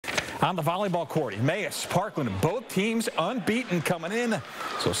On the volleyball court, Emmaus, Parkland, both teams unbeaten coming in,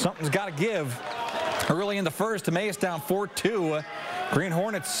 so something's got to give. Early in the first, Emmaus down 4-2. Green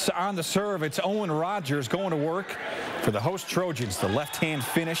Hornets on the serve. It's Owen Rogers going to work for the host Trojans. The left-hand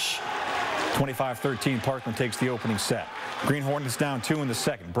finish. 25-13, Parkland takes the opening set. Green Hornets down 2 in the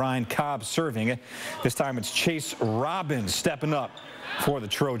second. Brian Cobb serving. This time it's Chase Robbins stepping up for the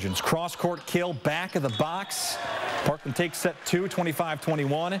Trojans. Cross-court kill, back of the box. Parkland takes set 2,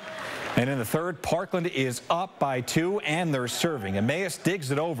 25-21. And in the third, Parkland is up by 2, and they're serving. Emmaus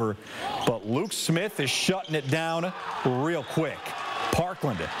digs it over, but Luke Smith is shutting it down real quick.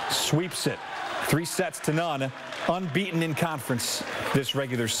 Parkland sweeps it 3-0, unbeaten in conference this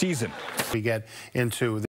regular season. We get into